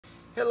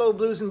Hello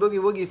Blues and Boogie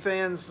Woogie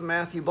fans,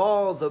 Matthew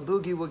Ball, the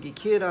Boogie Woogie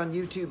Kid on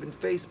YouTube and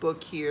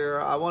Facebook here.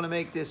 I want to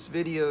make this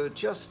video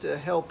just to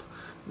help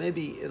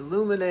maybe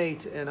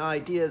illuminate an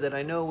idea that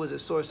I know was a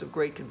source of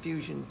great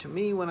confusion to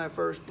me when I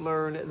first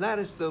learned, and that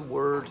is the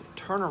word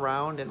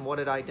turnaround and what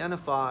it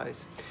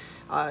identifies.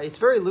 It's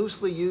very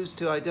loosely used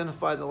to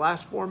identify the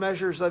last four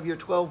measures of your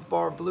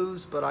 12-bar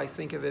blues, but I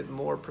think of it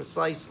more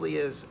precisely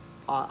as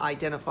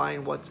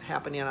identifying what's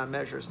happening on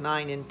measures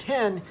 9 and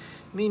 10,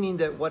 meaning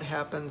that what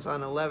happens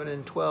on 11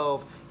 and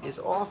 12 is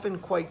often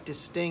quite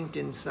distinct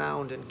in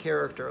sound and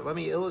character. Let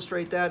me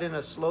illustrate that in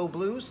a slow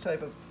blues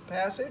type of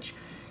passage.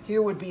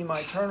 Here would be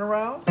my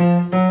turnaround.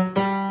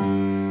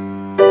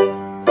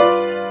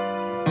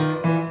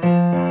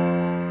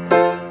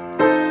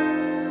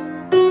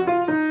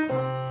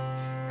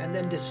 And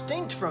then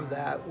distinct from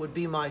that would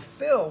be my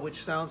fill,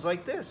 which sounds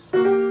like this.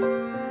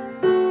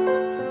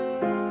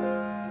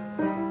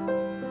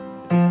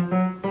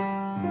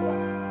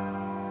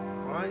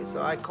 So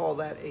I call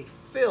that a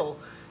fill,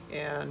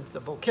 and the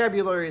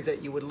vocabulary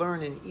that you would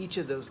learn in each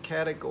of those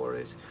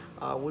categories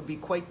would be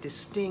quite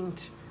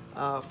distinct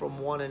from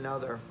one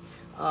another.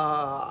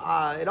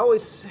 It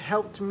always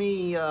helped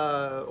me,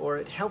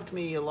 it helped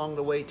me along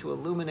the way to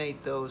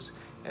illuminate those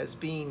as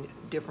being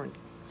different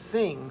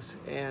things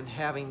and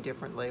having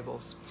different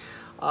labels.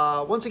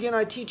 Once again,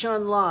 I teach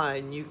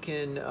online. You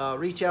can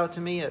reach out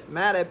to me at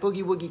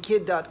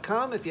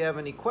matt@boogiewoogiekid.com if you have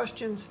any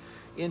questions.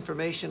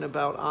 Information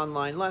about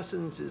online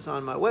lessons is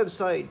on my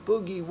website,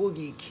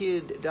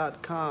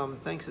 boogiewoogiekid.com.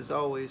 Thanks as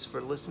always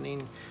for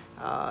listening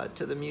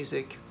to the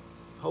music.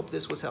 Hope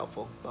this was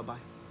helpful.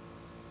 Bye-bye.